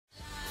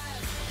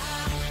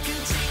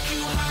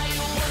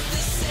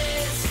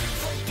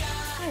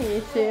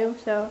YouTube.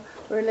 So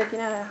we're looking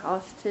at a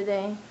house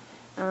today.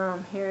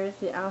 Here's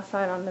the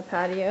outside on the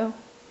patio.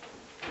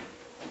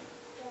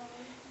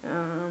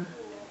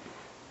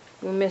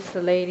 We missed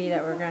the lady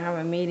that we're gonna have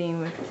a meeting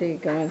with to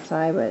go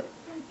inside, but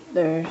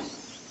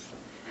there's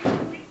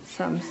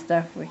some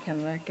stuff we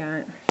can look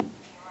at.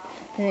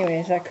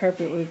 Anyways, that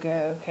carpet would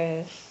go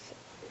because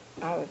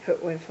I would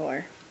put wood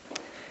floor.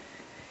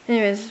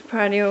 Anyways,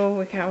 patio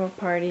we can have a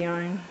party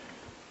on.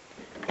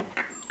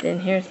 Then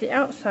here's the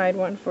outside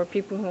one for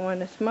people who want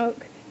to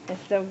smoke and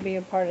still be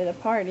a part of the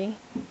party.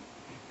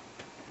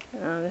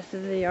 This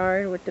is the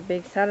yard with the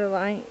big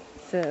satellite.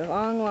 It's a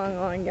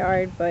long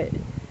yard, but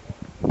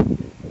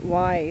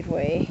wide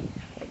way,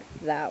 like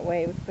that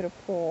way. We put a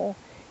pool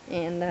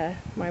and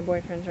my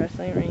boyfriend's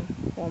wrestling ring,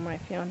 well, my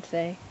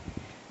fiance,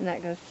 and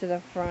that goes to the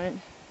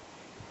front.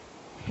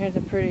 Here's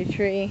a pretty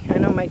tree. I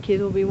know my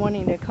kids will be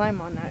wanting to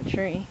climb on that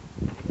tree.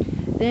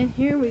 Then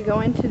here we go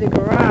into the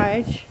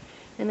garage,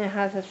 and it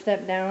has a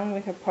step down.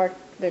 We can park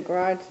the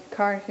garage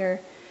car here,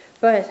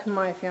 but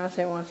my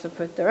fiance wants to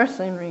put the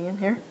wrestling ring in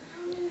here.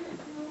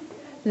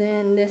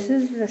 Then this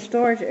is the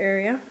storage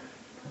area,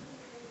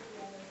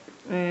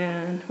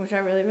 and which I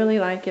really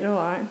like it a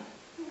lot.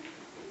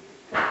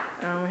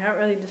 We haven't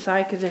really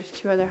decided because there's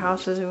two other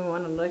houses we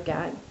want to look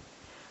at.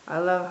 I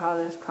love how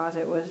this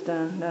closet was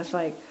done. That's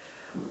like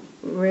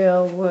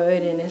real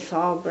wood and it's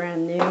all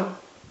brand new,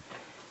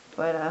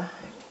 but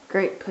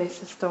great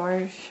place of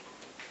storage.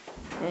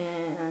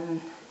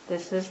 And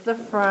this is the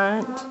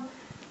front.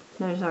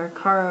 There's our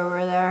car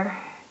over there,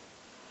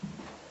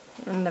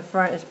 and the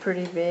front is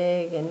pretty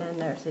big, and then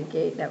there's a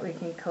gate that we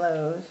can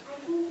close.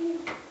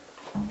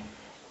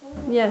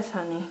 Yes,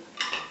 honey.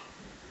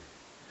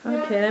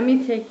 Okay, let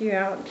me take you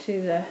out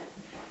to the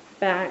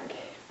back.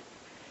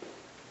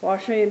 Well, I'll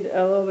show you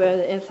a little bit of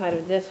the inside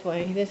of this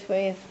way. This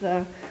way is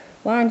the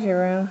laundry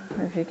room,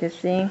 if you can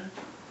see.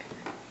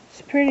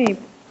 It's pretty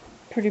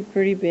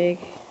big,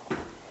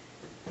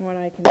 from what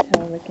I can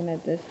tell looking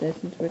at this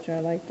distance, which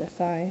I like the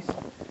size.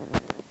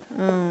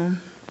 You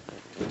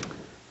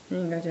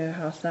can go to the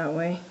house that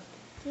way.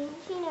 Didn't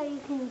you know you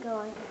can go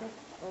onto the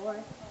floor?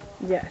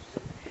 Yes.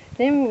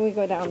 Then when we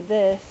go down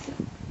this,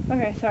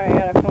 okay, sorry, I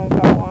got a phone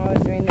call while I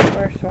was doing the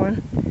first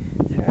one.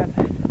 So I have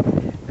to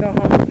go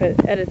home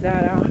and edit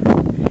that out.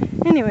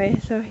 Anyway,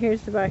 so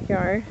here's the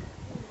backyard.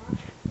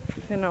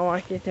 And I'll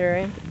walk you through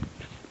it.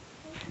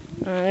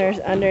 There's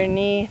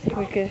underneath,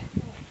 we could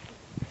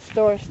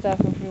store stuff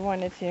if we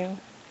wanted to.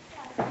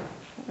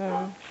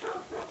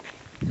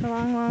 It's a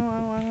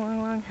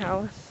long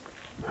house.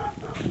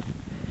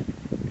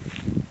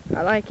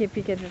 I like it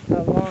because it's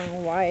a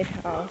long, wide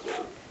house.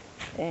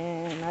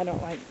 And I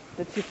don't like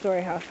the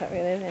two-story house that we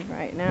live in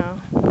right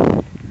now.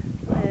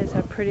 But it's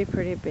a pretty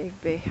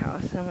big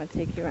house. I'm going to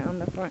take you around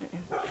the front.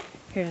 And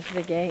here's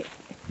the gate.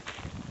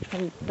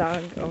 Some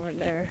dog over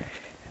there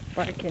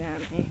barking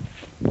at me.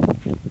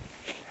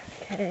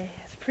 Okay,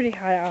 it's pretty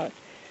hot out.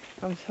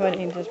 I'm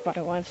sweating just by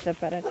one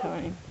step at a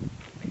time.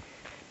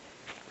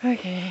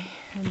 Okay,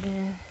 and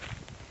then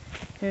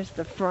here's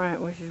the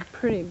front, which is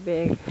pretty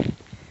big.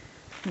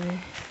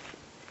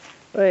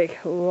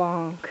 Like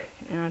long.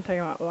 And I'm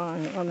talking about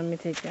long. Oh, let me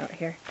take you out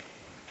here.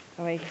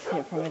 That way you can see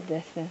it from a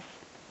distance.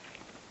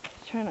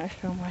 Just trying not to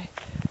show my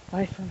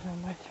license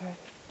on my truck.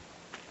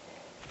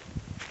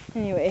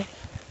 Anyways.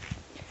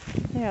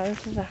 Yeah,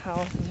 this is a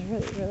house.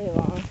 It's really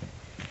long.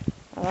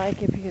 I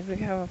like it because we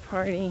have a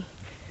party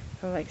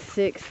of like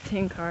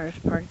 10 cars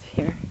parked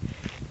here.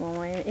 One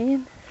way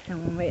in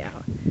and one way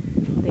out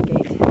the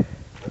gate.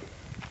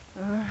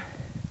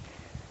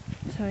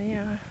 So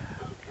yeah,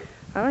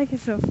 I like it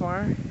so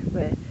far,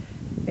 but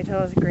they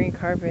tell us green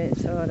carpet,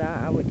 so that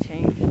I would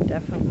change,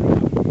 definitely.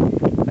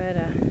 But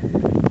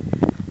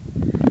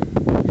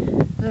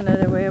there's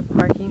another way of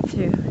parking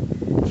too.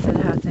 Instead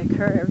of have to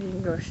curve, you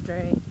can go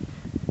straight.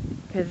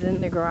 Because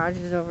then the garage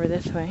is over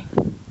this way.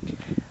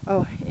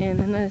 Oh, and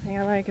another thing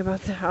I like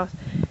about the house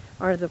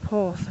are the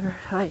poles. They're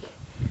like,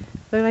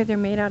 look like they're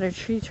made out of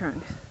tree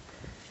trunks.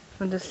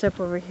 I'll just step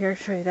over here,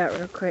 show you that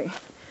real quick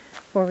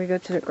before we go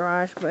to the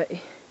garage. But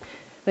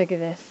look at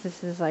this.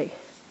 This is like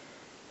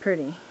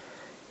pretty.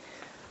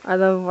 I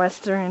love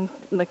Western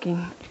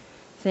looking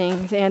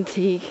things,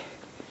 antique.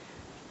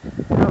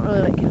 I don't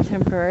really like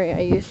contemporary. I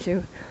used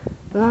to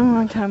a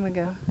long time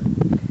ago.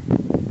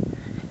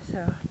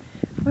 So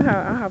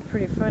I'll have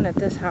pretty fun at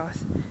this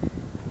house.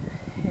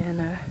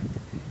 And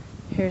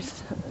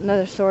here's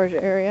another storage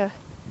area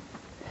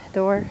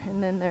door,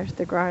 and then there's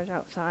the garage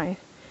outside,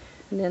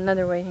 and then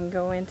another way you can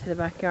go into the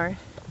backyard.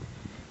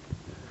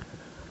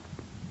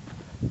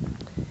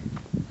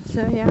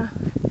 So yeah,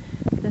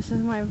 this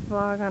is my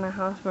vlog on a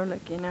house we're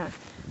looking at.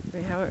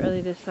 We haven't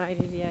really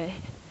decided yet.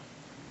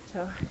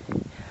 So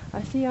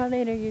I'll see y'all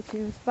later,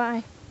 YouTubers.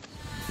 Bye.